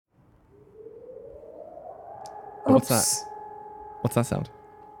What's that? Oops. What's that sound?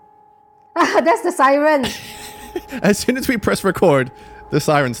 That's the siren. As soon as we press record, the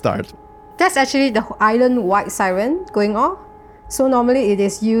siren starts. That's actually the island-wide siren going off. So normally it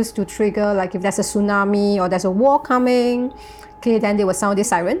is used to trigger, like if there's a tsunami or there's a war coming, okay, then they will sound this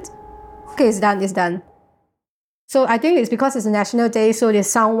siren. Okay, it's done. So I think it's because it's a national day, so they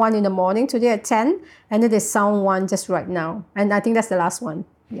sound one in the morning today at 10, and then they sound one just right now. And I think that's the last one.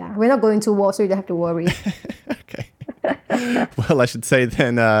 Yeah, we're not going to war, so you don't have to worry. Okay. Well, I should say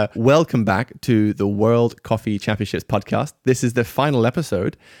then, welcome back to the World Coffee Championships podcast. This is the final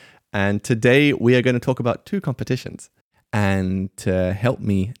episode, and today we are going to talk about two competitions. And to help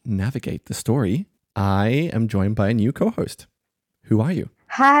me navigate the story, I am joined by a new co-host. Who are you?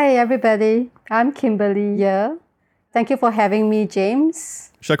 Hi, everybody. I'm Kimberly here. Thank you for having me,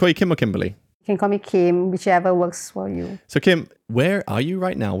 James. Should I call you Kim or Kimberly? You can call me Kim, whichever works for you. So Kim, where are you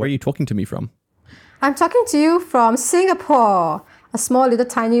right now? Where are you talking to me from? I'm talking to you from Singapore, a small little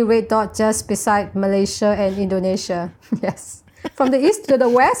tiny red dot just beside Malaysia and Indonesia. Yes. From the east to the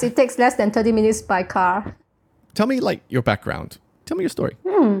west, it takes less than 30 minutes by car. Tell me your background. Tell me your story.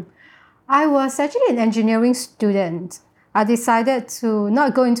 I was actually an engineering student. I decided to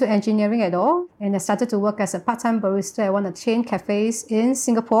not go into engineering at all, and I started to work as a part-time barista at one of the chain cafes in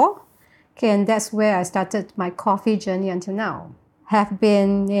Singapore. Okay, and that's where I started my coffee journey until now. Have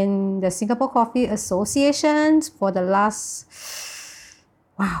been in the Singapore Coffee Association for the last,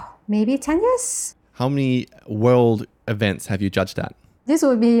 maybe 10 years. How many world events have you judged at? This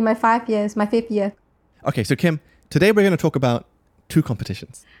will be my 5 years, my 5th year. Okay, so Kim, today we're going to talk about two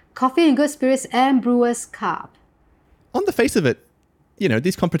competitions. Coffee and Good Spirits and Brewers Cup. On the face of it,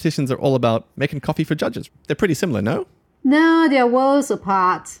 these competitions are all about making coffee for judges. They're pretty similar, no? No, they are worlds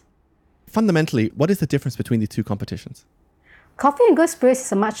apart. Fundamentally, what is the difference between the two competitions? Coffee and Good Spirits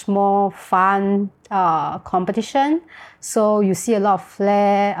is a much more fun competition. So you see a lot of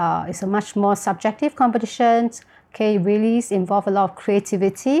flair. It's a much more subjective competition. Okay, really involve a lot of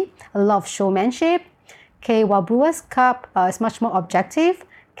creativity, a lot of showmanship. Okay, while Brewers Cup is much more objective.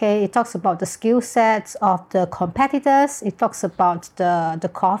 Okay, it talks about the skill sets of the competitors. It talks about the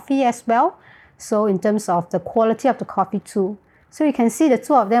coffee as well. So in terms of the quality of the coffee too. So you can see the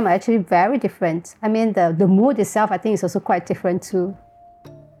two of them are actually very different. I mean, the mood itself, I think, is also quite different too.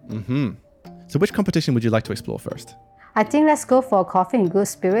 So which competition would you like to explore first? I think let's go for Coffee and Good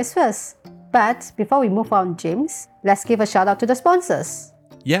Spirits first. But before we move on, James, let's give a shout out to the sponsors.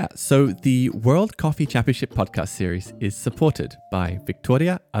 Yeah, so the World Coffee Championship podcast series is supported by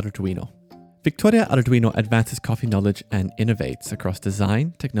Victoria Arduino. Victoria Arduino advances coffee knowledge and innovates across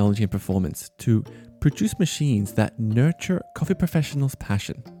design, technology, and performance to produce machines that nurture coffee professionals'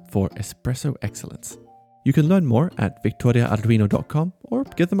 passion for espresso excellence. You can learn more at victoriaarduino.com or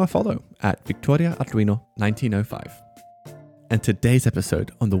give them a follow at victoriaarduino1905. And today's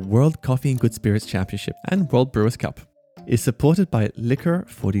episode on the World Coffee and Good Spirits Championship and World Brewers Cup is supported by Liquor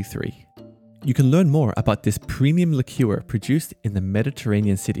 43. You can learn more about this premium liqueur produced in the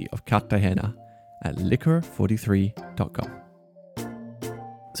Mediterranean city of Cartagena at liquor43.com.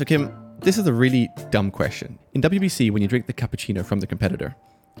 So Kim, this is a really dumb question. In WBC, when you drink the cappuccino from the competitor,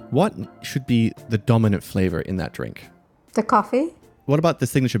 what should be the dominant flavor in that drink? The coffee? What about the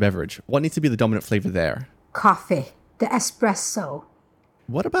signature beverage? What needs to be the dominant flavor there? Coffee. The espresso.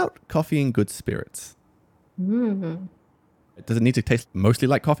 What about coffee and good spirits? Does it need to taste mostly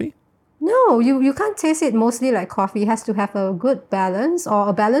like coffee? No, you can't taste it mostly like coffee. It has to have a good balance or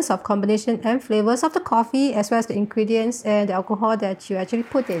a balance of combination and flavors of the coffee as well as the ingredients and the alcohol that you actually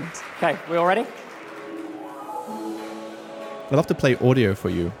put in. Okay, we all ready? I'd love to play audio for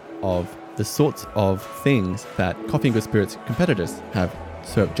you of the sorts of things that Coffee and Good Spirits competitors have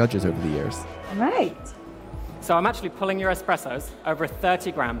served judges over the years. Right. So I'm actually pulling your espressos over a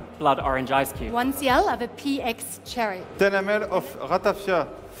 30-gram blood orange ice cube. 1 cl of a PX cherry. 10 ml of ratafia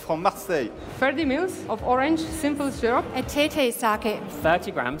from Marseille. 30 ml of orange simple syrup. A Tete sake.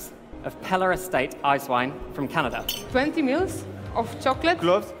 30 grams of Peller Estate ice wine from Canada. 20 ml of chocolate.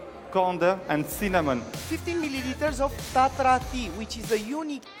 Cloves, coriander, and cinnamon. 15 milliliters of Tatra tea, which is a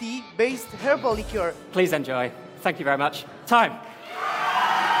unique tea-based herbal liqueur. Please enjoy. Thank you very much. Time.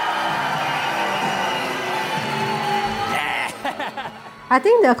 I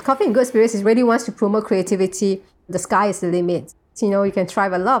think the Coffee and Good Spirits is really wants to promote creativity. The sky is the limit. You can try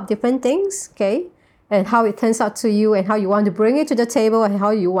a lot of different things, okay? And how it turns out to you and how you want to bring it to the table and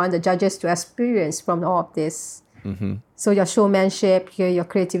how you want the judges to experience from all of this. So your showmanship, your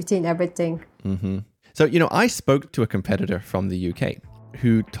creativity and everything. So, I spoke to a competitor from the UK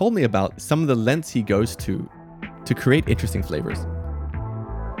who told me about some of the lengths he goes to create interesting flavors.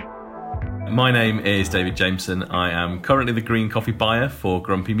 My name is David Jameson. I am currently the green coffee buyer for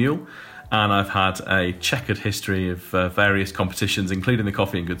Grumpy Mule, and I've had a checkered history of various competitions, including the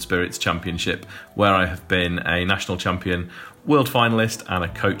Coffee and Good Spirits Championship, where I have been a national champion, world finalist, and a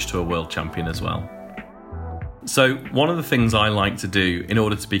coach to a world champion as well. So one of the things I like to do in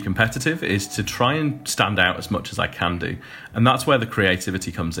order to be competitive is to try and stand out as much as I can do, and that's where the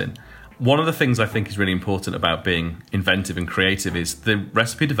creativity comes in. One of the things I think is really important about being inventive and creative is the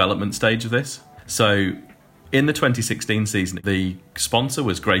recipe development stage of this. So in the 2016 season, the sponsor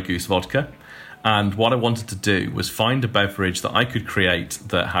was Grey Goose Vodka. And what I wanted to do was find a beverage that I could create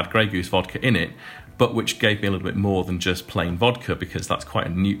that had Grey Goose Vodka in it, but which gave me a little bit more than just plain vodka, because that's quite a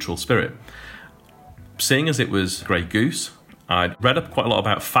neutral spirit. Seeing as it was Grey Goose, I'd read up quite a lot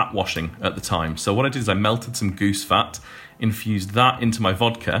about fat washing at the time. So what I did is I melted some goose fat, infused that into my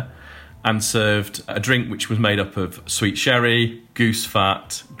vodka, and served a drink which was made up of sweet sherry, goose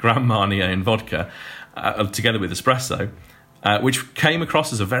fat, Grand Marnier and vodka, together with espresso, which came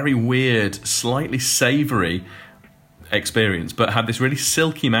across as a very weird, slightly savoury experience, but had this really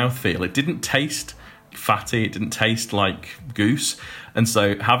silky mouthfeel. It didn't taste fatty, it didn't taste like goose, and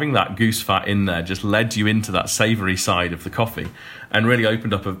so having that goose fat in there just led you into that savoury side of the coffee and really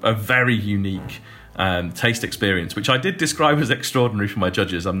opened up a very unique taste experience, which I did describe as extraordinary for my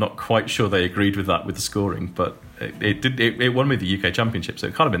judges. I'm not quite sure they agreed with that with the scoring, but it won me the UK Championship, so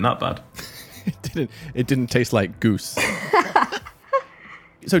it can't have been that bad. It didn't taste like goose.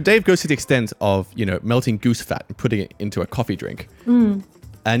 So Dave goes to the extent of, melting goose fat and putting it into a coffee drink.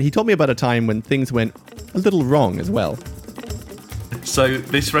 And he told me about a time when things went a little wrong as well. So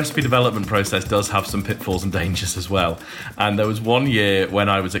this recipe development process does have some pitfalls and dangers as well. And there was one year when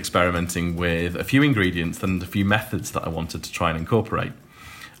I was experimenting with a few ingredients and a few methods that I wanted to try and incorporate.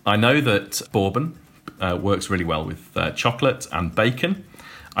 I know that bourbon works really well with chocolate and bacon.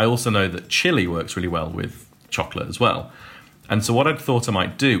 I also know that chili works really well with chocolate as well. And so what I'd thought I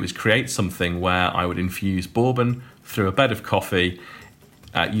might do is create something where I would infuse bourbon through a bed of coffee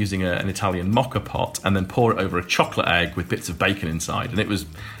using an Italian mocha pot, and then pour it over a chocolate egg with bits of bacon inside. And it was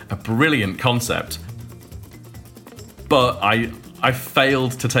a brilliant concept. But I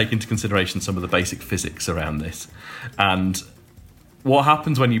failed to take into consideration some of the basic physics around this. And what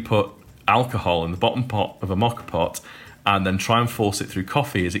happens when you put alcohol in the bottom pot of a mocha pot and then try and force it through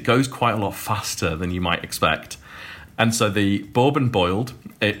coffee is it goes quite a lot faster than you might expect. And so the bourbon boiled,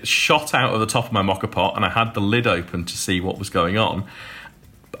 it shot out of the top of my mocha pot, and I had the lid open to see what was going on.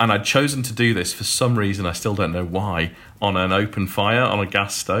 And I'd chosen to do this for some reason, I still don't know why, on an open fire, on a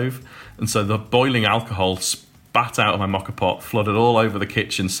gas stove. And so the boiling alcohol spat out of my mocha pot, flooded all over the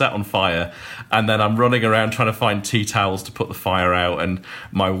kitchen, set on fire. And then I'm running around trying to find tea towels to put the fire out. And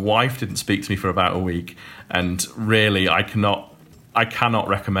my wife didn't speak to me for about a week. And really, I cannot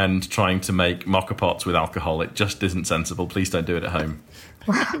recommend trying to make mocha pots with alcohol. It just isn't sensible. Please don't do it at home.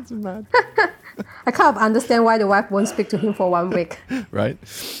 Wow. It's mad. I can't understand why the wife won't speak to him for 1 week. Right.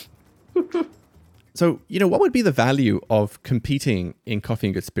 So, what would be the value of competing in Coffee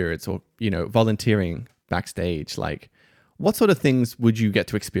and Good Spirits, or, volunteering backstage? Like, what sort of things would you get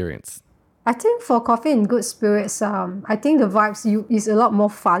to experience? I think for Coffee and Good Spirits, I think the vibes is a lot more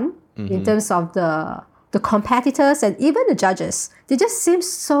fun in terms of the competitors and even the judges. They just seem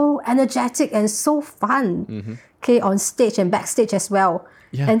so energetic and so fun, on stage and backstage as well.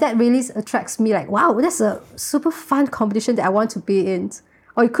 Yeah. And that really attracts me, like, wow, that's a super fun competition that I want to be in.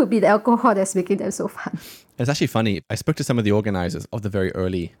 Or it could be the alcohol that's making them so fun. It's actually funny. I spoke to some of the organizers of the very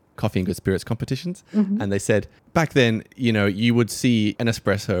early Coffee and Good Spirits competitions, and they said back then, you would see an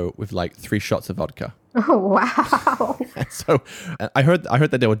espresso with like 3 shots of vodka. Oh, wow. And so I heard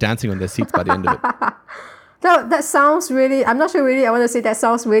that they were dancing on their seats by the end of it. That sounds really, I'm not sure really, I want to say that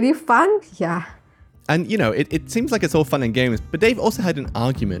sounds really fun. Yeah. And, it seems like it's all fun and games, but Dave also had an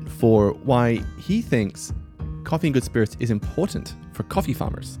argument for why he thinks Coffee and Good Spirits is important for coffee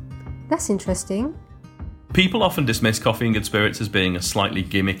farmers. That's interesting. People often dismiss Coffee and Good Spirits as being a slightly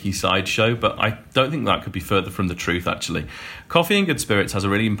gimmicky sideshow, but I don't think that could be further from the truth, actually. Coffee and Good Spirits has a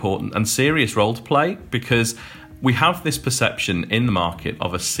really important and serious role to play, because we have this perception in the market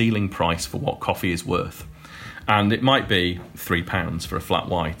of a ceiling price for what coffee is worth. And it might be £3 for a flat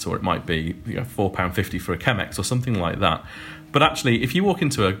white, or it might be £4.50 for a Chemex or something like that. But actually, if you walk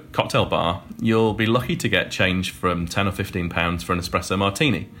into a cocktail bar, you'll be lucky to get change from £10 or £15 for an espresso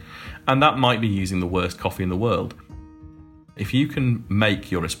martini. And that might be using the worst coffee in the world. If you can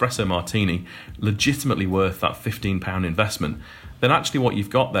make your espresso martini legitimately worth that £15 investment, then actually what you've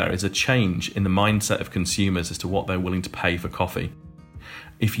got there is a change in the mindset of consumers as to what they're willing to pay for coffee.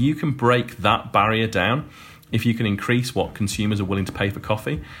 If you can break that barrier down, if you can increase what consumers are willing to pay for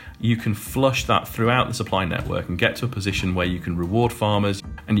coffee, you can flush that throughout the supply network and get to a position where you can reward farmers,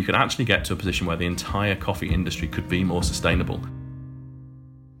 and you can actually get to a position where the entire coffee industry could be more sustainable.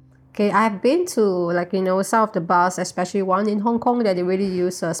 Okay, I've been to some of the bars, especially one in Hong Kong, that they really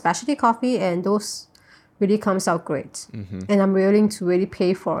use specialty coffee, and those really comes out great. And I'm willing to really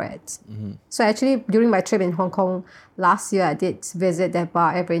pay for it. So actually, during my trip in Hong Kong last year, I did visit that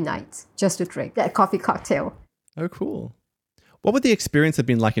bar every night just to drink that coffee cocktail. Oh, cool. What would the experience have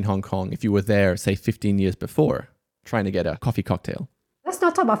been like in Hong Kong if you were there, say, 15 years before, trying to get a coffee cocktail? Let's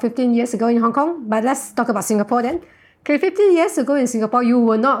not talk about 15 years ago in Hong Kong, but let's talk about Singapore then. Okay, 15 years ago in Singapore, you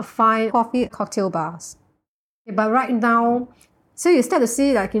will not find coffee cocktail bars. Okay, but right now, so you start to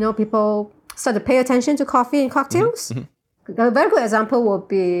see people start to pay attention to coffee and cocktails. A very good example would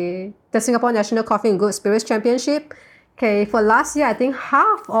be the Singapore National Coffee and Good Spirits Championship. Okay, for last year, I think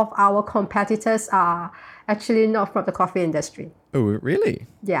half of our competitors are actually not from the coffee industry. Oh, really?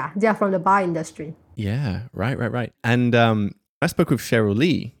 Yeah, they are from the bar industry. Yeah, right. And I spoke with Cheryl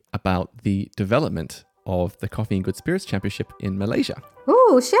Lee about the development of the Coffee and Good Spirits Championship in Malaysia.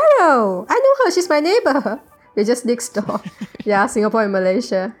 Oh, Cheryl! I know her. She's my neighbor. We're just next door. Yeah, Singapore and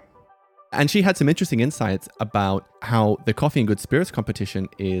Malaysia. And she had some interesting insights about how the Coffee and Good Spirits competition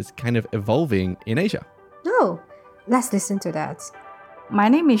is kind of evolving in Asia. Oh, let's listen to that. My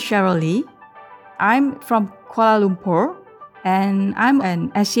name is Cheryl Lee. I'm from Kuala Lumpur, and I'm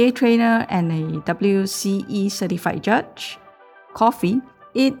an SCA trainer and a WCE certified judge. Coffee,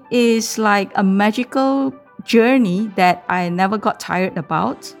 it is like a magical journey that I never got tired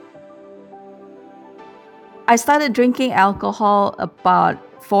about. I started drinking alcohol about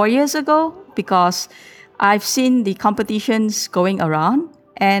 4 years ago because I've seen the competitions going around,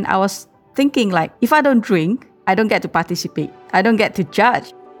 and I was thinking if I don't drink, I don't get to participate. I don't get to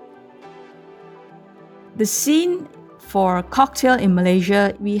judge. The scene for cocktail in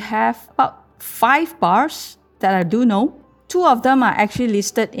Malaysia, we have about 5 bars that I do know. 2 of them are actually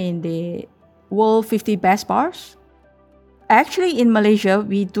listed in the World 50 Best Bars. Actually, in Malaysia,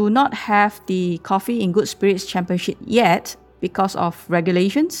 we do not have the Coffee in Good Spirits Championship yet because of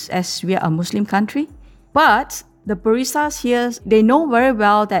regulations, as we are a Muslim country. But the baristas here, they know very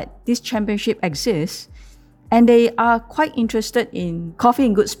well that this championship exists, and they are quite interested in coffee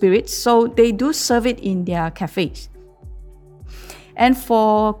in good spirits, so they do serve it in their cafes. And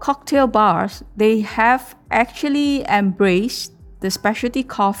for cocktail bars, they have actually embraced the specialty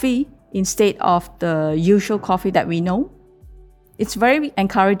coffee instead of the usual coffee that we know. It's very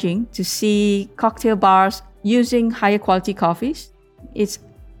encouraging to see cocktail bars using higher quality coffees. It's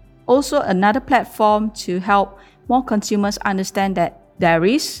also another platform to help more consumers understand that there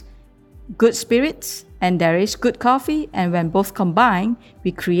is good spirits and there is good coffee, and when both combine,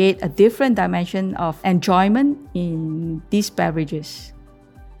 we create a different dimension of enjoyment in these beverages.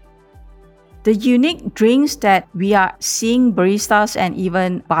 The unique drinks that we are seeing baristas and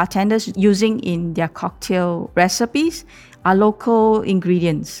even bartenders using in their cocktail recipes are local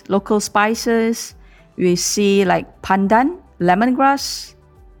ingredients, local spices. We see pandan, lemongrass.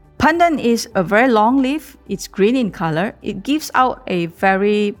 Pandan is a very long leaf. It's green in color. It gives out a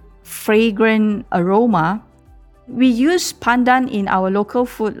very fragrant aroma. We use pandan in our local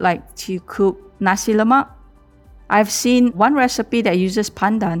food to cook nasi lemak. I've seen one recipe that uses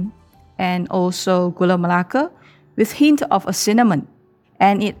pandan and also gula melaka with hint of a cinnamon,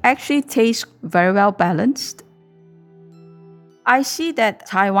 and it actually tastes very well balanced. I see that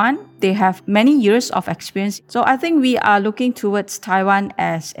Taiwan, they have many years of experience, so I think we are looking towards Taiwan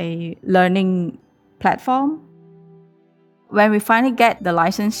as a learning platform. When we finally get the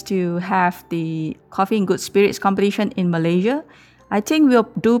license to have the Coffee and Good Spirits competition in Malaysia, I think we'll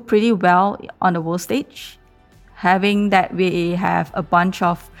do pretty well on the world stage, having that we have a bunch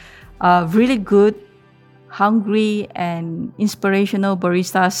of really good, hungry and inspirational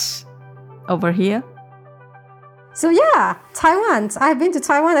baristas over here. So yeah, Taiwan. I've been to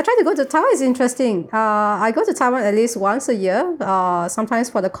Taiwan. I try to go to Taiwan. It's interesting. I go to Taiwan at least once a year, sometimes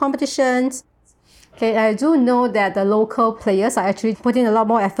for the competitions. Okay, I do know that the local players are actually putting a lot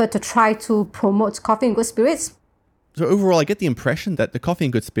more effort to try to promote Coffee and Good Spirits. So overall, I get the impression that the Coffee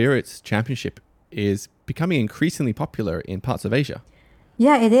and Good Spirits Championship is becoming increasingly popular in parts of Asia.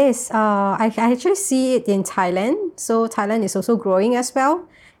 Yeah, it is. I actually see it in Thailand. So Thailand is also growing as well.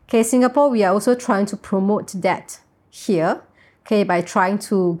 Okay, Singapore, we are also trying to promote that here. Okay, by trying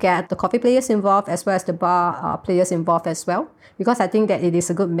to get the coffee players involved as well as the bar players involved as well. Because I think that it is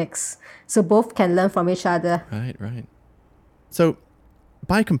a good mix. So both can learn from each other. Right. So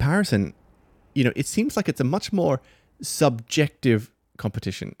by comparison, it seems like it's a much more subjective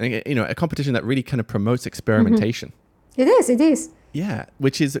competition. A competition that really kind of promotes experimentation. It is. Yeah,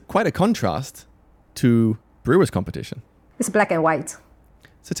 which is quite a contrast to Brewers competition. It's black and white.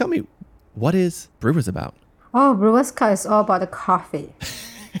 So tell me, what is Brewers about? Oh, Brewers Cup is all about the coffee.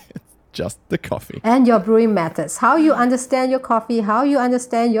 Just the coffee. And your brewing methods. How you understand your coffee, how you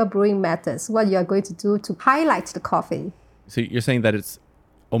understand your brewing methods, what you are going to do to highlight the coffee. So you're saying that it's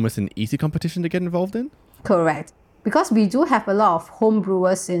almost an easy competition to get involved in? Correct. Because we do have a lot of home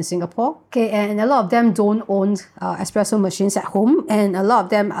brewers in Singapore, okay, and a lot of them don't own espresso machines at home, and a lot of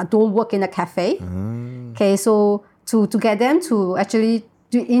them don't work in a cafe. Okay, so to get them to actually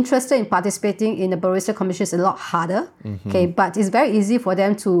be interested in participating in the barista competition is a lot harder. Okay, but it's very easy for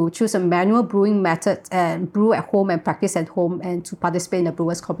them to choose a manual brewing method and brew at home and practice at home and to participate in the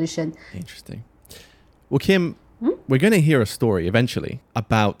brewers competition. Interesting. Well, Kim, we're going to hear a story eventually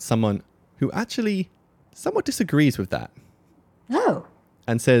about someone who actually somewhat disagrees with that. Oh.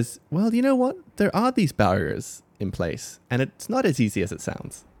 And says, well, you know what? There are these barriers in place, and it's not as easy as it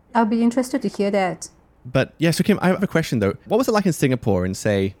sounds. I'll be interested to hear that. But yeah, so Kim, I have a question though. What was it like in Singapore in,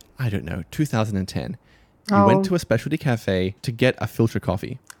 say, I don't know, 2010? You went to a specialty cafe to get a filter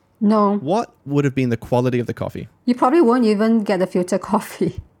coffee. No. What would have been the quality of the coffee? You probably won't even get a filter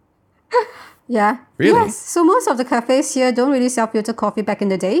coffee. Yeah. Really? Yes. So most of the cafes here don't really sell filter coffee back in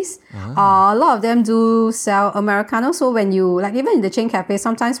the days. A lot of them do sell Americano. So when you, like even in the chain cafe,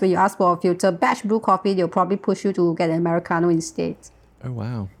 sometimes when you ask for a filter batch brew coffee, they'll probably push you to get an Americano instead. Oh,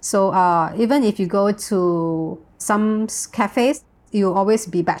 wow. So even if you go to some cafes, you'll always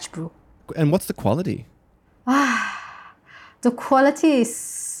be batch brew. And what's the quality? The quality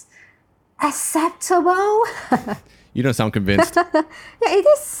is acceptable. You don't sound convinced. Yeah, it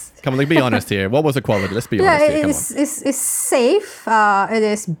is. Come on, let's be honest here. What was the quality? Let's be honest here. It's safe. It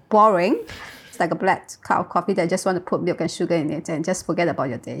is boring. It's like a black cup of coffee that just want to put milk and sugar in it and just forget about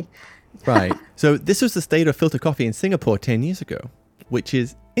your day. Right. So this was the state of filter coffee in Singapore 10 years ago, which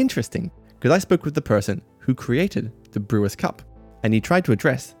is interesting because I spoke with the person who created the Brewers Cup and he tried to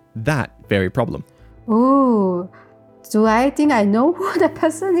address that very problem. Ooh, do I think I know who the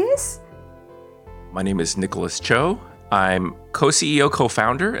person is? My name is Nicholas Cho. I'm co-CEO,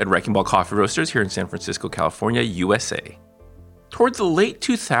 co-founder at Wrecking Ball Coffee Roasters here in San Francisco, California, USA. Toward the late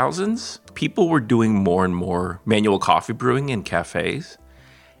 2000s, people were doing more and more manual coffee brewing in cafes.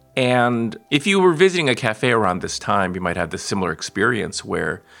 And if you were visiting a cafe around this time, you might have this similar experience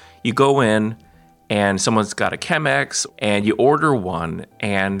where you go in and someone's got a Chemex and you order one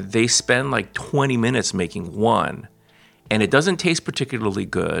and they spend like 20 minutes making one and it doesn't taste particularly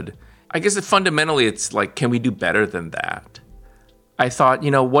good. I guess fundamentally it's like, can we do better than that? I thought,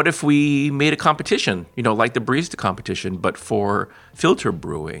 what if we made a competition, like the barista competition, but for filter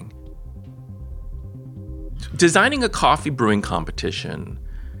brewing? Designing a coffee brewing competition,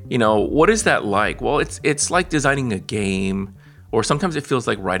 what is that like? Well, it's like designing a game, or sometimes it feels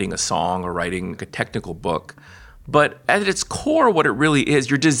like writing a song or writing a technical book. But at its core, what it really is,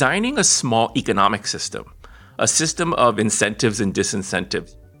 you're designing a small economic system, a system of incentives and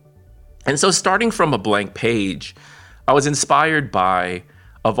disincentives. And so starting from a blank page, I was inspired by,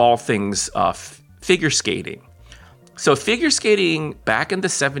 of all things, figure skating. So figure skating back in the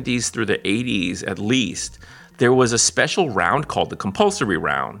 70s through the 80s at least, there was a special round called the compulsory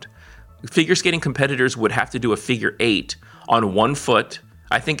round. Figure skating competitors would have to do a figure 8 on one foot,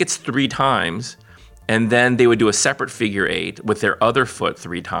 I think it's 3 times, and then they would do a separate figure 8 with their other foot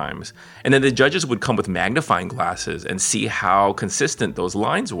 3 times. And then the judges would come with magnifying glasses and see how consistent those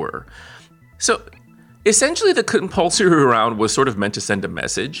lines were. So essentially the compulsory round was sort of meant to send a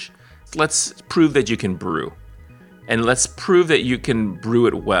message. Let's prove that you can brew. And let's prove that you can brew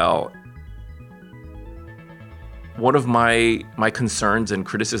it well. One of my concerns and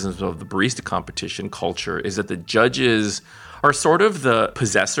criticisms of the barista competition culture is that the judges are sort of the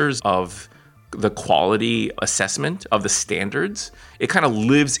possessors of the quality assessment of the standards. It kind of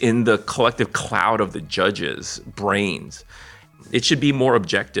lives in the collective cloud of the judges' brains. It should be more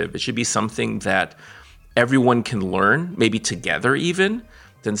objective. It should be something that everyone can learn, maybe together even.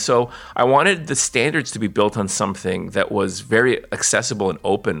 And so I wanted the standards to be built on something that was very accessible and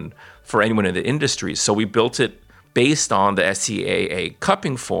open for anyone in the industry. So we built it based on the SCAA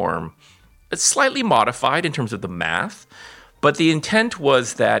cupping form. It's slightly modified in terms of the math, but the intent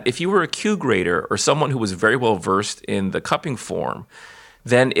was that if you were a Q grader or someone who was very well versed in the cupping form,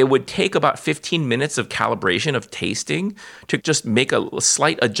 then it would take about 15 minutes of calibration of tasting to just make a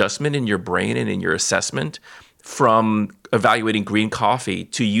slight adjustment in your brain and in your assessment from evaluating green coffee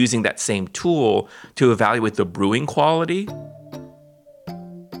to using that same tool to evaluate the brewing quality.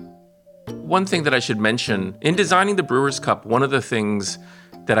 one thing that I should mention, in designing the Brewers Cup, one of the things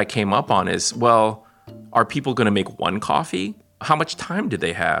that I came up on is, well, are people going to make one coffee? How much time do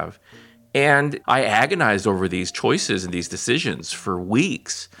they have? And I agonized over these choices and these decisions for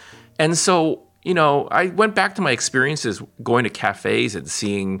weeks. And so, I went back to my experiences going to cafes and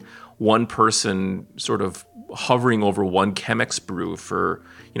seeing one person sort of hovering over one Chemex brew for,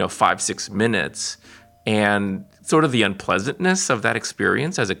 5-6 minutes, and sort of the unpleasantness of that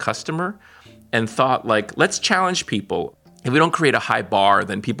experience as a customer, and thought, like, let's challenge people. If we don't create a high bar,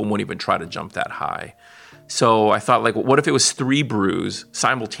 then people won't even try to jump that high. So I thought, like, what if it was 3 brews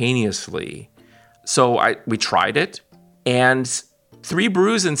simultaneously? So we tried it, and 3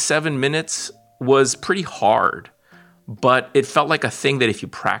 brews in 7 minutes was pretty hard, but it felt like a thing that if you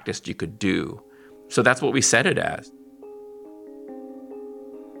practiced, you could do. So that's what we set it as.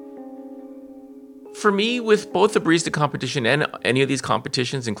 For me, with both the Barista competition and any of these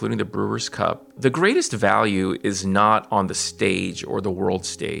competitions, including the Brewers Cup, the greatest value is not on the stage or the world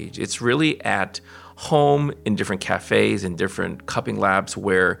stage. It's really at home in different cafes and different cupping labs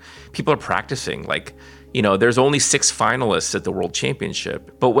where people are practicing. Like, there's only 6 finalists at the World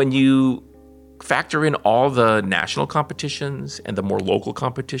Championship. But when you factor in all the national competitions and the more local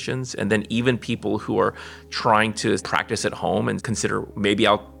competitions, and then even people who are trying to practice at home and consider, maybe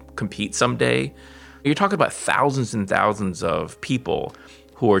I'll compete someday, you're talking about thousands and thousands of people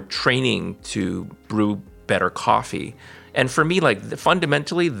who are training to brew better coffee. And for me, like,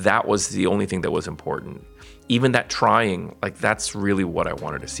 fundamentally, that was the only thing that was important. Even that trying, like, that's really what I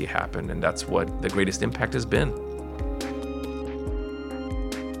wanted to see happen. And that's what the greatest impact has been.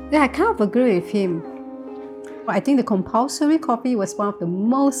 Yeah, I kind of agree with him. I think the compulsory coffee was one of the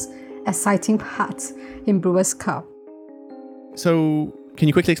most exciting parts in Brewers Cup. So, can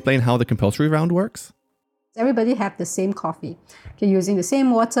you quickly explain how the compulsory round works? Everybody have the same coffee, using the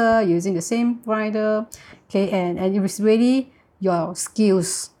same water, using the same grinder, and it was really your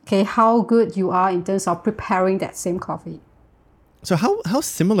skills, how good you are in terms of preparing that same coffee. So how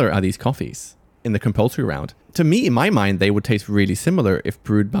similar are these coffees in the compulsory round? To me, in my mind, they would taste really similar if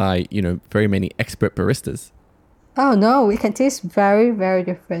brewed by, very many expert baristas. Oh no, it can taste very, very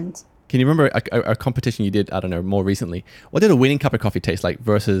different. Can you remember a competition you did, I don't know, more recently? What did a winning cup of coffee taste like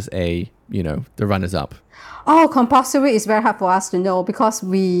versus the runners-up? Oh, compulsory is very hard for us to know because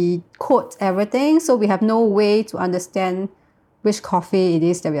we quote everything, so we have no way to understand which coffee it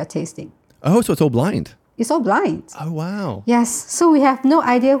is that we are tasting. Oh, so it's all blind? It's all blind. Oh, wow. Yes, so we have no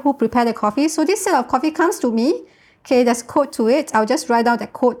idea who prepared the coffee. So this set of coffee comes to me. There's a code to it. I'll just write down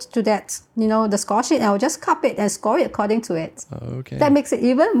that code to that, the score sheet, and I'll just cup it and score it according to it. Okay. That makes it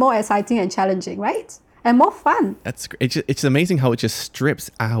even more exciting and challenging, right? And more fun. That's great. It's amazing how it just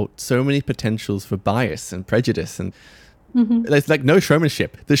strips out so many potentials for bias and prejudice, and there's like no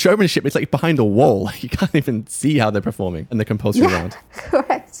showmanship. The showmanship is like behind a wall. You can't even see how they're performing in the compulsory round.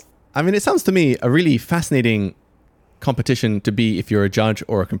 Correct. I mean, it sounds to me a really fascinating competition to be if you're a judge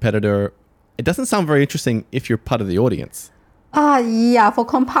or a competitor. It doesn't sound very interesting if you're part of the audience. Yeah, for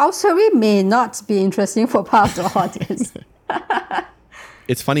compulsory may not be interesting for part of the audience.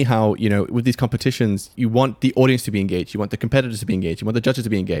 It's funny how, with these competitions, you want the audience to be engaged. You want the competitors to be engaged. You want the judges to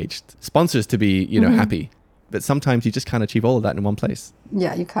be engaged. Sponsors to be, happy. But sometimes you just can't achieve all of that in one place.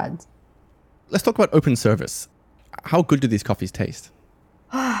 Yeah, you can't. Let's talk about open service. How good do these coffees taste?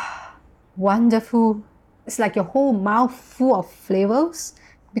 Wonderful. It's like your whole mouth full of flavors.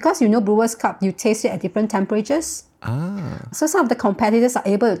 Because Brewers Cup, you taste it at different temperatures. So some of the competitors are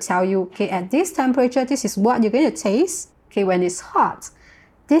able to tell you, at this temperature, this is what you're going to taste. When it's hot,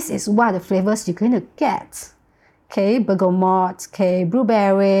 this is what the flavors you're going to get. Bergamot,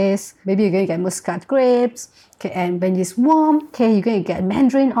 blueberries, maybe you're going to get muscat grapes. And when it's warm, you're going to get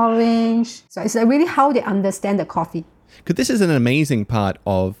mandarin orange. So it's really how they understand the coffee. Because this is an amazing part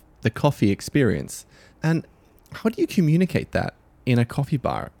of the coffee experience. And how do you communicate that in a coffee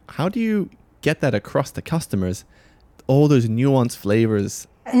bar? How do you get that across to customers, all those nuanced flavors?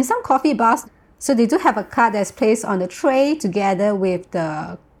 In some coffee bars, so they do have a card that's placed on the tray together with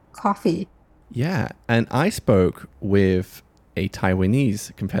the coffee. Yeah, and I spoke with a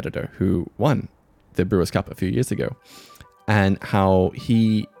Taiwanese competitor who won the Brewers Cup a few years ago, and how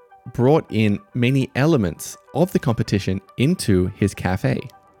he brought in many elements of the competition into his cafe.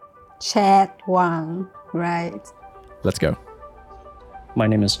 Chad Wang, right? Let's go. My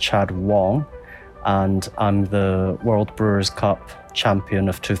name is Chad Wong, and I'm the World Brewers Cup champion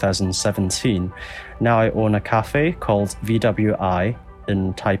of 2017. Now I own a cafe called VWI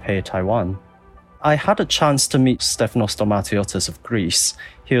in Taipei, Taiwan. I had a chance to meet Stefanos Stomatiotis of Greece.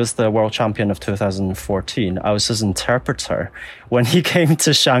 He was the world champion of 2014. I was his interpreter when he came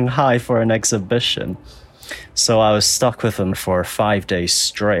to Shanghai for an exhibition. So I was stuck with him for 5 days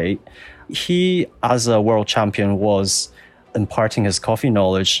straight. He, as a world champion, was imparting his coffee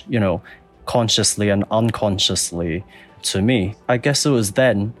knowledge, consciously and unconsciously to me. I guess it was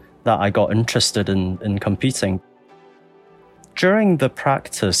then that I got interested in competing. During the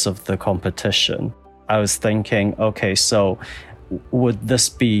practice of the competition, I was thinking, okay, so would this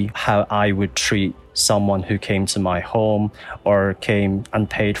be how I would treat someone who came to my home or came and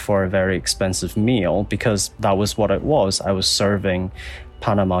paid for a very expensive meal? Because that was what it was. I was serving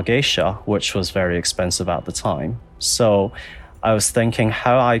Panama geisha, which was very expensive at the time. So I was thinking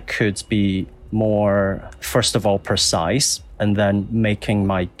how I could be more, first of all, precise, and then making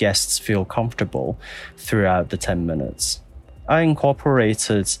my guests feel comfortable throughout the 10 minutes. I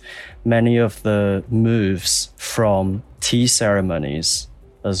incorporated many of the moves from tea ceremonies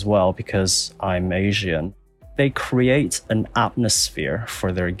as well because I'm Asian. They create an atmosphere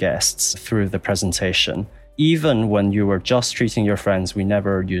for their guests through the presentation. Even when you were just treating your friends, we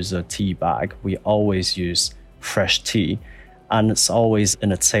never use a tea bag. We always use fresh tea. And it's always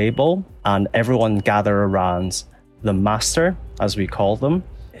in a table, and everyone gather around the master, as we call them.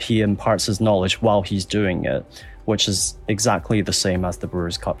 He imparts his knowledge while he's doing it, which is exactly the same as the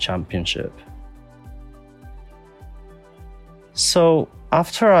Brewers Cup Championship. So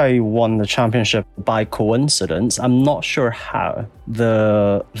after I won the championship by coincidence, I'm not sure how,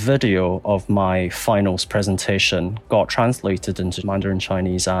 the video of my finals presentation got translated into Mandarin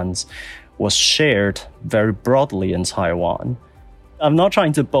Chinese and was shared very broadly in Taiwan. I'm not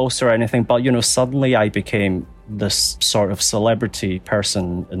trying to boast or anything, but suddenly I became this sort of celebrity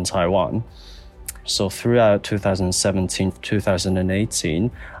person in Taiwan. So throughout 2017,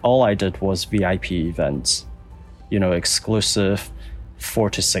 2018, all I did was VIP events, exclusive, 4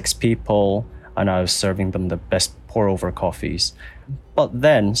 to 6 people, and I was serving them the best pour-over coffees. But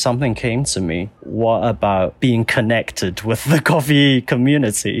then something came to me. What about being connected with the coffee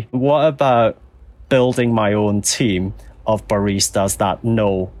community? What about building my own team of baristas that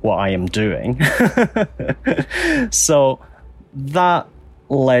know what I am doing? So that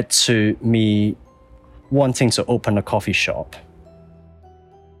led to me wanting to open a coffee shop.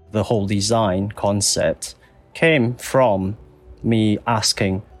 The whole design concept came from me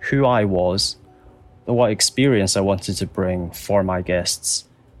asking who I was, what experience I wanted to bring for my guests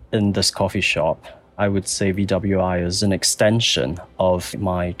in this coffee shop. I would say VWI is an extension of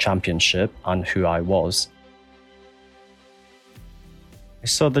my championship and who I was.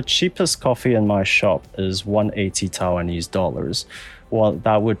 So the cheapest coffee in my shop is 180 Taiwanese dollars. Well,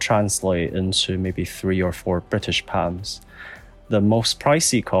 that would translate into maybe 3 or 4 British pounds. The most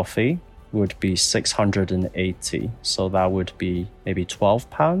pricey coffee would be 680, so that would be maybe 12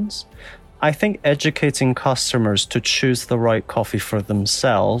 pounds. I think educating customers to choose the right coffee for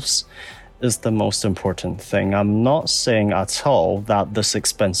themselves is the most important thing. I'm not saying at all that this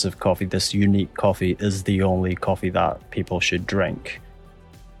expensive coffee, this unique coffee, is the only coffee that people should drink.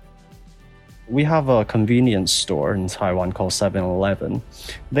 We have a convenience store in Taiwan called 7-Eleven.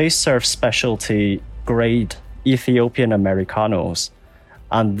 They serve specialty grade Ethiopian Americanos,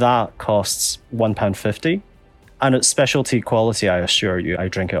 and that costs £1.50. And it's specialty quality, I assure you. I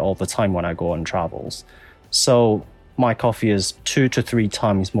drink it all the time when I go on travels. So my coffee is 2 to 3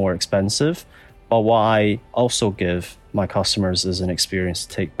 times more expensive, but what I also give my customers is an experience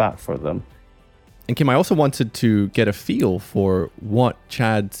to take back for them. And Kim, I also wanted to get a feel for what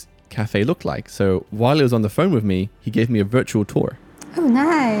Chad's cafe looked like. So while he was on the phone with me, he gave me a virtual tour. Oh,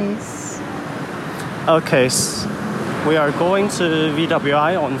 nice. Okay, so we are going to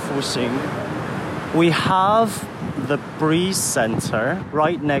VWI on Fuxing. We have the Breeze Center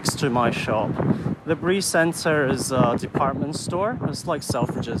right next to my shop. The Breeze Center is a department store. It's like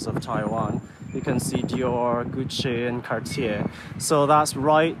Selfridges of Taiwan. You can see Dior, Gucci, and Cartier. So that's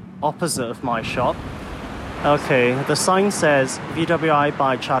right opposite of my shop. Okay, the sign says VWI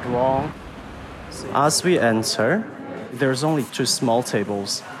by Chad Wong. As we enter, there's only 2 small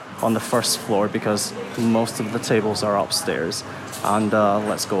tables on the first floor because most of the tables are upstairs. And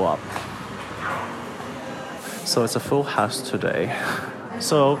let's go up. So it's a full house today.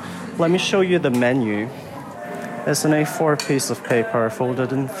 So let me show you the menu. It's an A4 piece of paper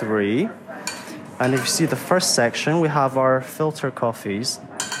folded in 3. And if you see the first section, we have our filter coffees.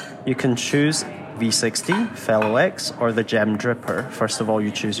 You can choose V60, Fellow X, or the Gem Dripper. First of all, you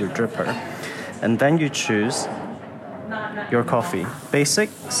choose your dripper. And then you choose your coffee. Basic,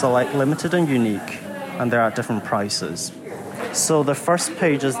 Select, Limited, and Unique. And they're at different prices. So the first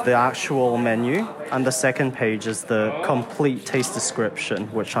page is the actual menu, and the second page is the complete taste description,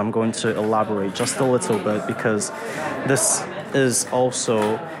 which I'm going to elaborate just a little bit because this is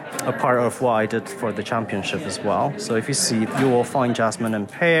also a part of what I did for the championship as well. So if you see, you will find jasmine and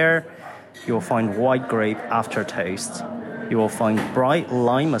pear, you will find white grape aftertaste, you will find bright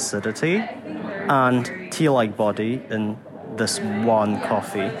lime acidity, and tea-like body in this one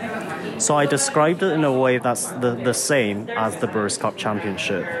coffee. So I described it in a way that's the same as the Brewers Cup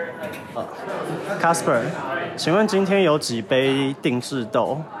Championship. Casper, 请问今天有几杯定制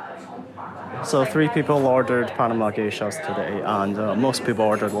豆? So 3 people ordered Panama Geishas today, and most people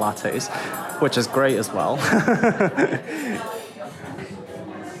ordered lattes, which is great as well.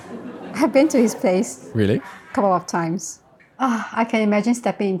 I've been to his place. Really? A couple of times. I can imagine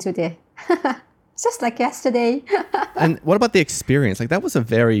stepping into there. Just like yesterday. And what about the experience? Like, that was a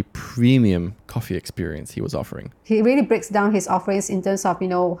very premium coffee experience he was offering. He really breaks down his offerings in terms of,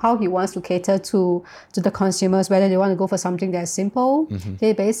 how he wants to cater to the consumers, whether they want to go for something that's simple,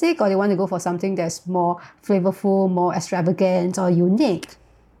 very basic, or they want to go for something that's more flavorful, more extravagant, or unique.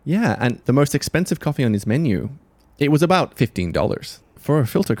 Yeah, and the most expensive coffee on his menu, it was about $15 for a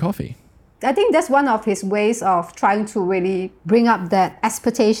filter coffee. I think that's one of his ways of trying to really bring up that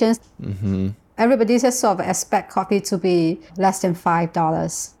expectations. Everybody just sort of expect coffee to be less than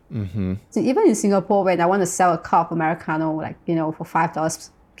 $5. So even in Singapore, when I want to sell a cup of Americano, for $5,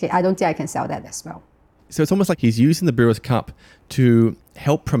 okay, I don't think I can sell that as well. So it's almost like he's using the Brewers Cup to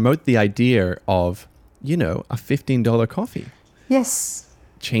help promote the idea of, a $15 coffee. Yes.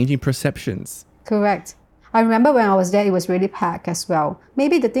 Changing perceptions. Correct. I remember when I was there, it was really packed as well.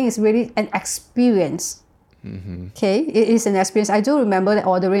 Maybe the thing is really an experience. Okay, it is an experience. I do remember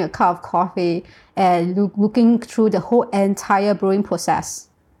ordering a cup of coffee and looking through the whole entire brewing process.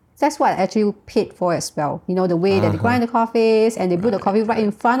 That's what I actually paid for as well. The way that they grind the coffees and they brew the coffee right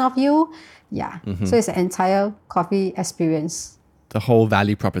in front of you. Yeah. So it's an entire coffee experience. The whole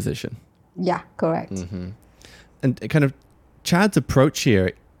value proposition. Yeah, correct. And kind of Chad's approach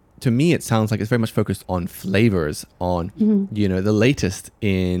here, to me, it sounds like it's very much focused on flavors, on, the latest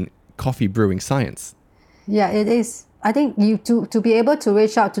in coffee brewing science. Yeah, it is. I think to be able to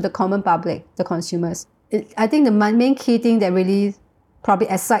reach out to the common public, the consumers, I think the main key thing that really probably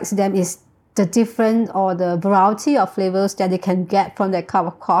excites them is the different or the variety of flavors that they can get from that cup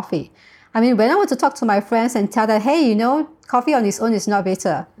of coffee. I mean, when I want to talk to my friends and tell them, hey, coffee on its own is not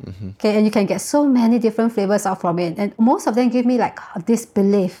bitter. Okay, and you can get so many different flavors out from it. And most of them give me like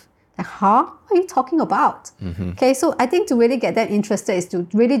disbelief. Like, what are you talking about? Okay, so I think to really get them interested is to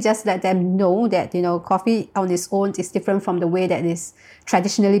really just let them know that, coffee on its own is different from the way that it's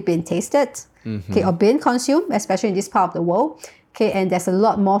traditionally been tasted, okay, or been consumed, especially in this part of the world. Okay, and there's a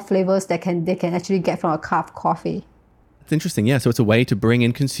lot more flavors that they can actually get from a cup of coffee. It's interesting, yeah. So it's a way to bring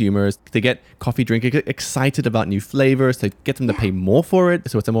in consumers, to get coffee drinkers excited about new flavors, to get them to pay more for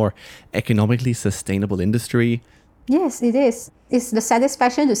it. So it's a more economically sustainable industry. Yes, it is. It's the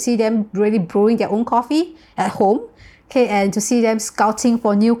satisfaction to see them really brewing their own coffee at home, okay, and to see them scouting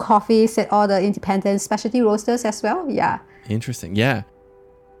for new coffees at all the independent specialty roasters as well. Yeah. Interesting, yeah.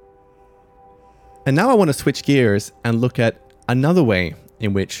 And now I want to switch gears and look at another way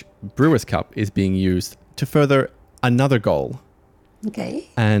in which Brewers Cup is being used to further another goal. Okay.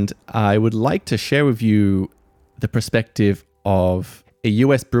 And I would like to share with you the perspective of a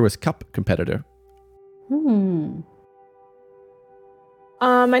US Brewers Cup competitor.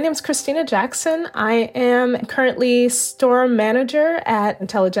 My name is Christina Jackson. I am currently store manager at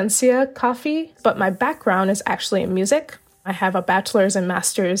Intelligentsia Coffee, but my background is actually in music. I have a bachelor's and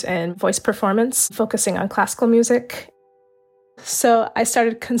master's in voice performance, focusing on classical music. So I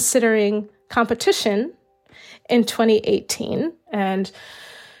started considering competition in 2018, and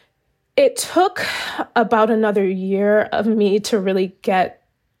it took about another year of me to really gain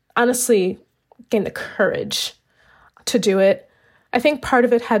the courage to do it. I think part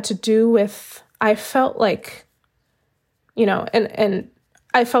of it had to do with, I felt like, and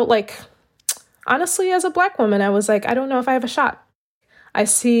I felt like, honestly, as a Black woman, I was like, I don't know if I have a shot. I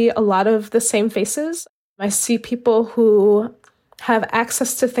see a lot of the same faces. I see people who have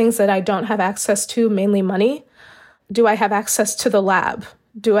access to things that I don't have access to, mainly money. Do I have access to the lab?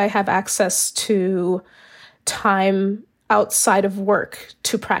 Do I have access to time outside of work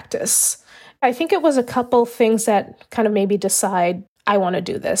to practice? I think it was a couple things that kind of made me decide I want to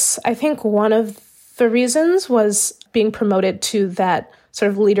do this. I think one of the reasons was being promoted to that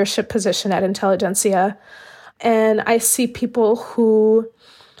sort of leadership position at Intelligentsia. And I see people who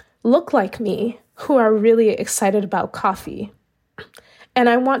look like me, who are really excited about coffee. And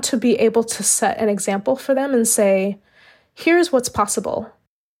I want to be able to set an example for them and say, here's what's possible.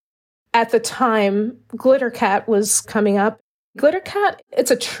 At the time, GlitterCat was coming up. GlitterCat,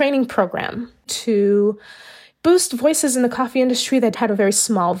 it's a training program to boost voices in the coffee industry that had a very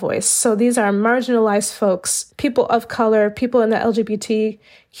small voice. So these are marginalized folks, people of color, people in the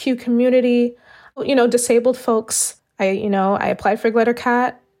LGBTQ community, disabled folks. I applied for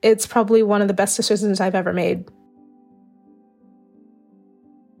GlitterCat. It's probably one of the best decisions I've ever made.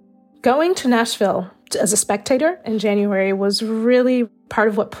 Going to Nashville as a spectator in January was really part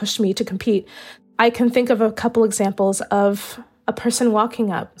of what pushed me to compete. I can think of a couple examples of a person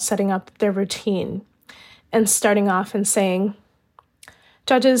walking up, setting up their routine, and starting off and saying,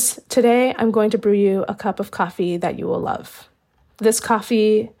 "Judges, today I'm going to brew you a cup of coffee that you will love. This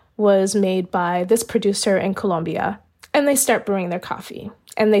coffee was made by this producer in Colombia." And they start brewing their coffee.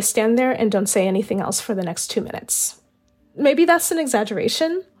 And they stand there and don't say anything else for the next 2 minutes. Maybe that's an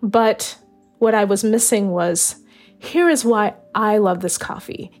exaggeration, but what I was missing was, here is why I love this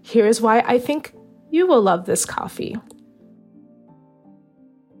coffee. Here is why I think you will love this coffee.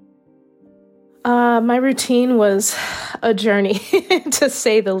 My routine was a journey, to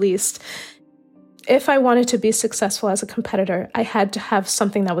say the least. If I wanted to be successful as a competitor, I had to have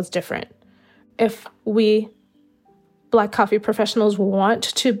something that was different. If we Black coffee professionals want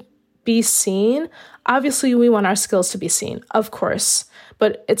to be seen, obviously we want our skills to be seen, of course,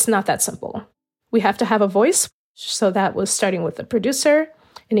 but it's not that simple. We have to have a voice. So that was starting with the producer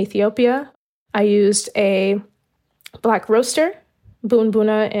in Ethiopia. I used a Black roaster, Boon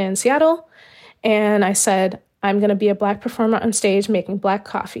Buna in Seattle, and I said, I'm going to be a Black performer on stage making Black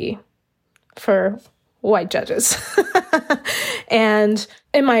coffee for white judges. And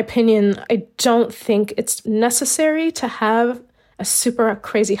in my opinion, I don't think it's necessary to have a super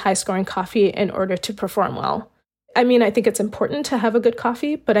crazy high-scoring coffee in order to perform well. I mean, I think it's important to have a good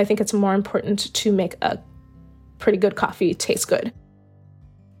coffee, but I think it's more important to make a pretty good coffee taste good.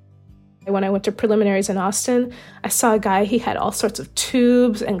 When I went to preliminaries in Austin, I saw a guy, he had all sorts of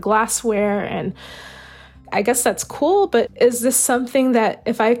tubes and glassware, and I guess that's cool, but is this something that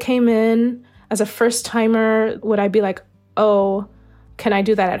if I came in as a first-timer, would I be like, oh, can I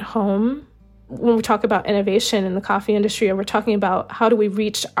do that at home? When we talk about innovation in the coffee industry, we're talking about how do we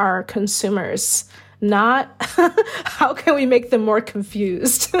reach our consumers, not how can we make them more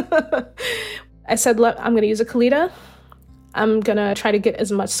confused. I said, look, I'm going to use a Kalita. I'm going to try to get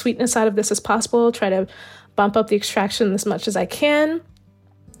as much sweetness out of this as possible, try to bump up the extraction as much as I can,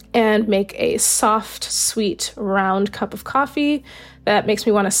 and make a soft, sweet, round cup of coffee that makes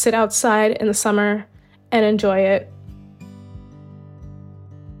me want to sit outside in the summer and enjoy it.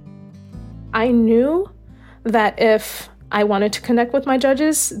 I knew that if I wanted to connect with my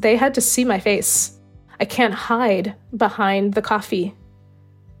judges, they had to see my face. I can't hide behind the coffee.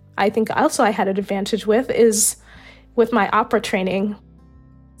 I think also I had an advantage with my opera training.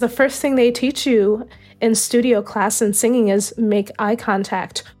 The first thing they teach you in studio class and singing is make eye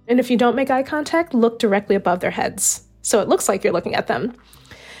contact. And if you don't make eye contact, look directly above their heads. So it looks like you're looking at them.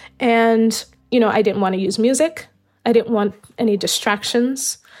 And, I didn't want to use music. I didn't want any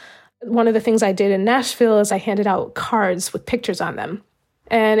distractions. One of the things I did in Nashville is I handed out cards with pictures on them.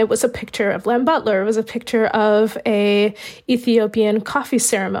 And it was a picture of Len Butler. It was a picture of a Ethiopian coffee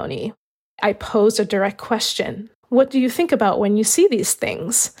ceremony. I posed a direct question. What do you think about when you see these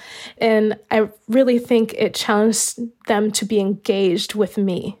things? And I really think it challenged them to be engaged with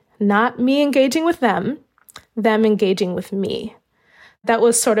me. Not me engaging with them engaging with me. That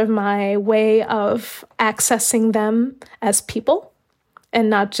was sort of my way of accessing them as people and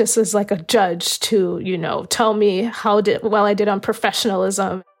not just as like a judge to, tell me how well I did on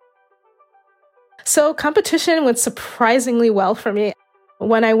professionalism. So competition went surprisingly well for me.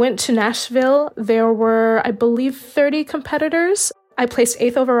 When I went to Nashville, there were, I believe, 30 competitors. I placed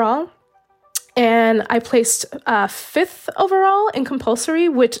 8th overall, and I placed 5th overall in compulsory,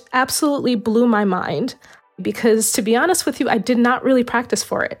 which absolutely blew my mind. Because to be honest with you, I did not really practice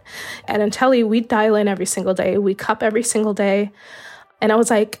for it. At Intelli, we dial in every single day. We cup every single day. And I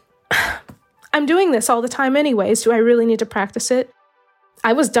was like, I'm doing this all the time anyways. Do I really need to practice it?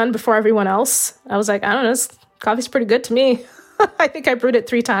 I was done before everyone else. I was like, I don't know, this coffee's pretty good to me. I think I brewed it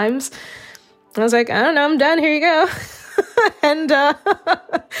 3 times. I was like, I don't know, I'm done. Here you go.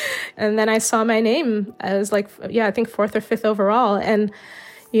 And then I saw my name as I think 4th or 5th overall. And,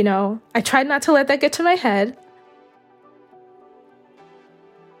 I tried not to let that get to my head.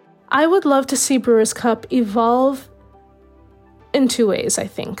 I would love to see Brewers Cup evolve in 2 ways, I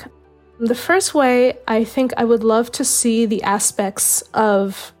think. The first way, I think I would love to see the aspects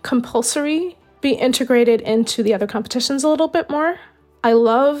of compulsory be integrated into the other competitions a little bit more. I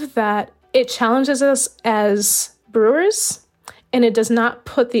love that it challenges us as brewers, and it does not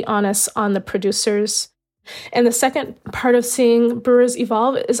put the onus on the producers. And the second part of seeing brewers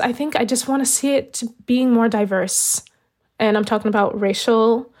evolve is I think I just want to see it to being more diverse. And I'm talking about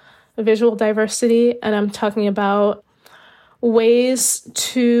racial, visual diversity, and I'm talking about ways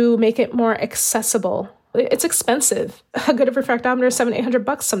to make it more accessible. It's expensive. A good refractometer is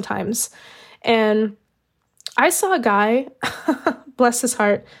 $700-800 sometimes. And I saw a guy, bless his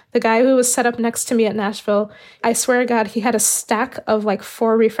heart, the guy who was set up next to me at Nashville. I swear to God, he had a stack of like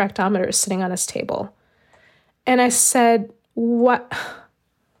 4 refractometers sitting on his table. And I said, what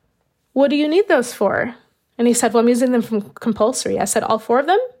do you need those for? And he said, well, I'm using them from compulsory. I said, all 4 of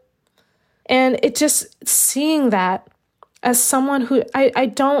them? And it just, seeing that as someone who,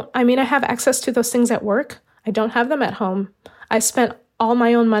 I have access to those things at work. I don't have them at home. I spent all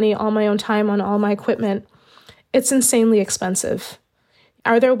my own money, all my own time on all my equipment. It's insanely expensive.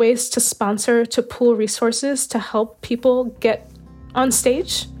 Are there ways to sponsor, to pool resources to help people get on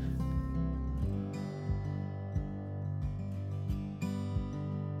stage?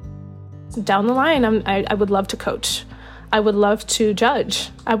 Down the line, I would love to coach. I would love to judge.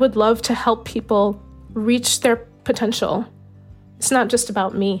 I would love to help people reach their potential. It's not just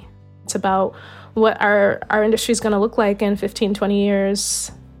about me. It's about what our industry is going to look like in 15, 20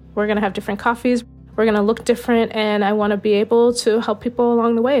 years. We're going to have different coffees. We're going to look different, and I want to be able to help people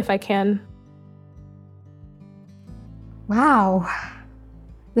along the way if I can. Wow.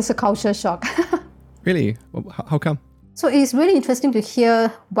 This is a culture shock. Really? How come? So it's really interesting to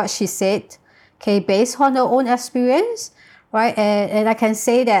hear what she said, okay, based on her own experience, right? And I can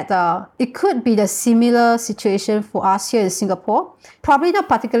say that it could be the similar situation for us here in Singapore. Probably not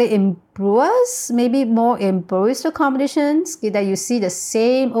particularly in brewers, maybe more in barista competitions, that you see the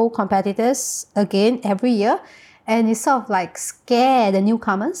same old competitors again every year, and you sort of like scare the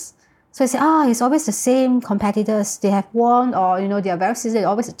newcomers. So you say, it's always the same competitors. They have won, or they are very seasoned,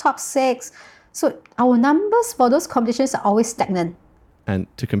 always the top 6. So our numbers for those competitions are always stagnant. And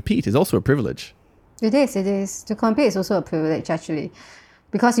to compete is also a privilege. It is. To compete is also a privilege, actually.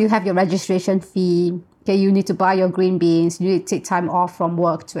 Because you have your registration fee, okay, you need to buy your green beans, you need to take time off from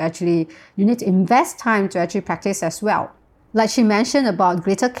work you need to invest time to actually practice as well. Like she mentioned about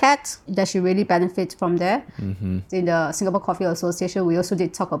Greater Cat, that she really benefits from there. Mm-hmm. In the Singapore Coffee Association, we also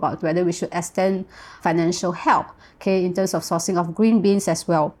did talk about whether we should extend financial help, okay, in terms of sourcing of green beans as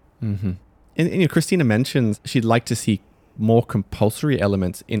well. Mm-hmm. And Christina mentions she'd like to see more compulsory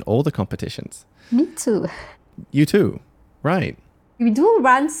elements in all the competitions. Me too. You too, right? We do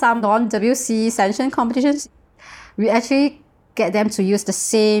run some non-WC sanctioned competitions. We actually get them to use the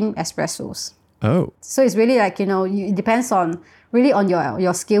same espressos. Oh. So it's really like, it depends on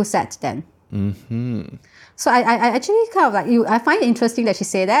your skill set then. Mm-hmm. So I actually kind of like I find it interesting that she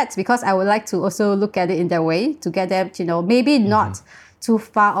said that, because I would like to also look at it in that way to get them, maybe not too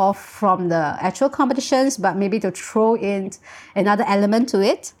far off from the actual competitions, but maybe to throw in another element to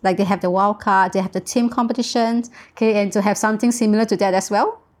it. Like they have the wild card, they have the team competitions, okay, and to have something similar to that as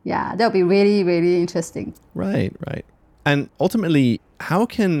well. Yeah, that would be really, really interesting. Right. And ultimately, how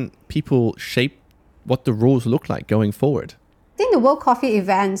can people shape what the rules look like going forward? I think the World Coffee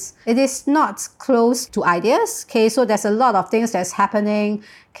events, it is not close to ideas, okay, so there's a lot of things that's happening,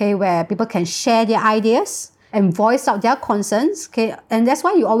 okay, where people can share their ideas and voice out their concerns, okay? And that's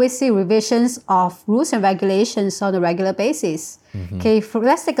why you always see revisions of rules and regulations on a regular basis. Mm-hmm. Okay,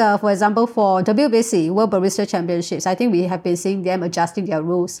 let's take for example, for WBC, World Barista Championships, I think we have been seeing them adjusting their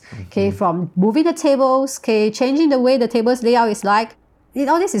rules, okay, from moving the tables, okay, changing the way the tables layout is like.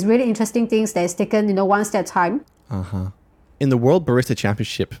 All this is really interesting things that is taken, one step at a time. Uh-huh. In the World Barista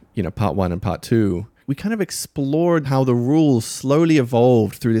Championship, part 1 and part 2, we kind of explored how the rules slowly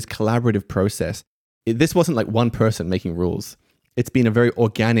evolved through this collaborative process. This wasn't like one person making rules. It's been a very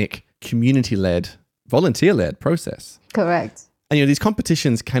organic, community-led, volunteer-led process. Correct. And these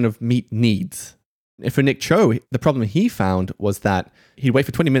competitions kind of meet needs. And for Nick Cho, the problem he found was that he'd wait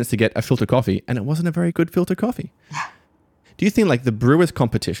for 20 minutes to get a filter coffee, and it wasn't a very good filter coffee. Do you think like the Brewers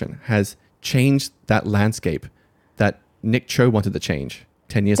competition has changed that landscape that Nick Cho wanted to change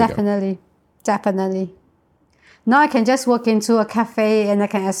 10 years ago? Definitely. Now I can just walk into a cafe and I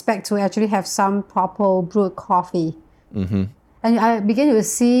can expect to actually have some proper brewed coffee. Mm-hmm. And I begin to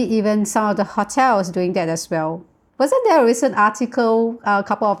see even some of the hotels doing that as well. Wasn't there a recent article a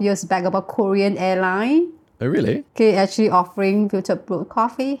couple of years back about Korean Airline? Oh, really? Okay, actually offering filtered brewed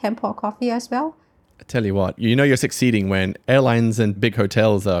coffee, hand-poured coffee as well. I tell you what, you're succeeding when airlines and big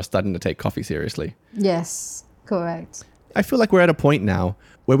hotels are starting to take coffee seriously. Yes, correct. I feel like we're at a point now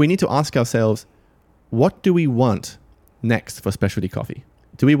where we need to ask ourselves, what do we want next for specialty coffee?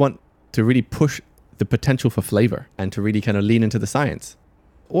 Do we want to really push the potential for flavor and to really kind of lean into the science?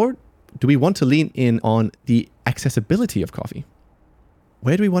 Or do we want to lean in on the accessibility of coffee?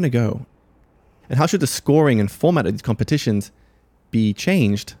 Where do we want to go? And how should the scoring and format of these competitions be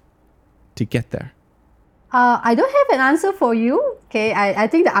changed to get there? I don't have an answer for you. Okay, I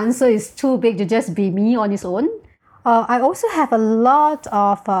think the answer is too big to just be me on its own. I also have a lot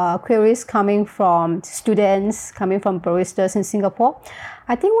of queries coming from students, coming from baristas in Singapore.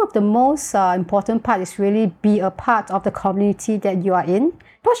 I think one of the most important part is really be a part of the community that you are in.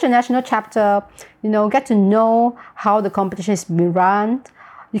 Approach the national chapter, get to know how the competition is being run.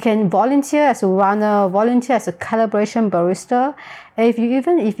 You can volunteer as a runner, volunteer as a calibration barista. And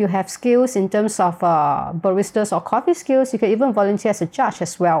if you have skills in terms of baristas or coffee skills, you can even volunteer as a judge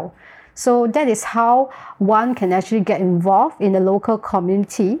as well. So that is how one can actually get involved in the local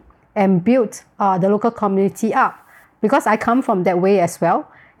community and build the local community up. Because I come from that way as well.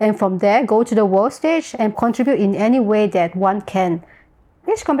 And from there, go to the world stage and contribute in any way that one can.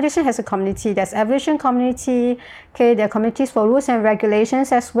 Each competition has a community. There's evolution community. Okay, there are communities for rules and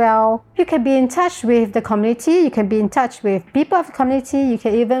regulations as well. You can be in touch with the community. You can be in touch with people of the community. You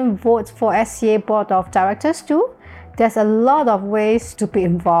can even vote for SCA Board of Directors too. There's a lot of ways to be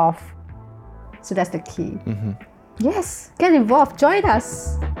involved. So that's the key. Mm-hmm. Yes, get involved. Join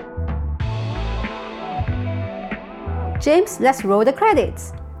us. James, let's roll the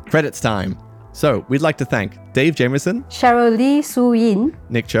credits. Credits time. So we'd like to thank Dave Jamerson, Cheryl Lee Su Yin,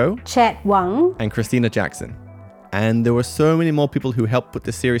 Nick Cho, Chad Wang, and Christina Jackson. And there were so many more people who helped put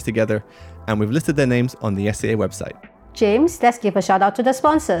this series together, and we've listed their names on the SCA website. James, let's give a shout out to the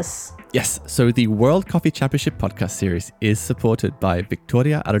sponsors. Yes, so the World Coffee Championship podcast series is supported by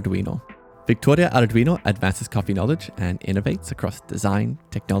Victoria Arduino. Victoria Arduino advances coffee knowledge and innovates across design,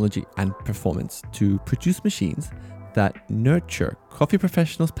 technology, and performance to produce machines that nurture coffee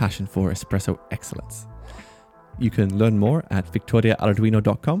professionals' passion for espresso excellence. You can learn more at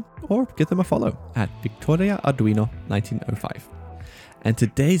victoriaarduino.com or give them a follow at Victoria Arduino 1905. And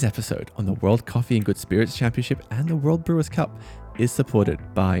today's episode on the World Coffee and Good Spirits Championship and the World Brewers Cup is supported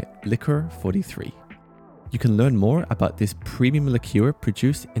by Liquor 43. You can learn more about this premium liqueur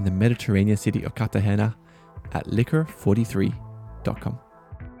produced in the Mediterranean city of Cartagena at liquor43.com.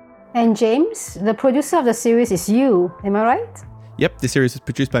 And James, the producer of the series is you, am I right? Yep, this series is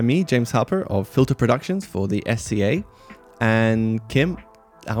produced by me, James Halper of Filter Productions for the SCA. And Kim,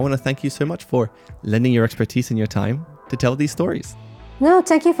 I want to thank you so much for lending your expertise and your time to tell these stories. No,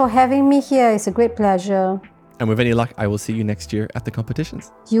 thank you for having me here. It's a great pleasure. And with any luck, I will see you next year at the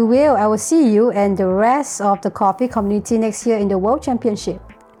competitions. You will. I will see you and the rest of the coffee community next year in the World Championship.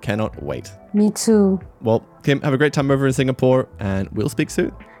 Cannot wait. Me too. Well, Kim, have a great time over in Singapore and we'll speak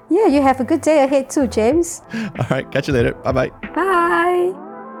soon. Yeah, you have a good day ahead too, James. All right, catch you later. Bye-bye. Bye.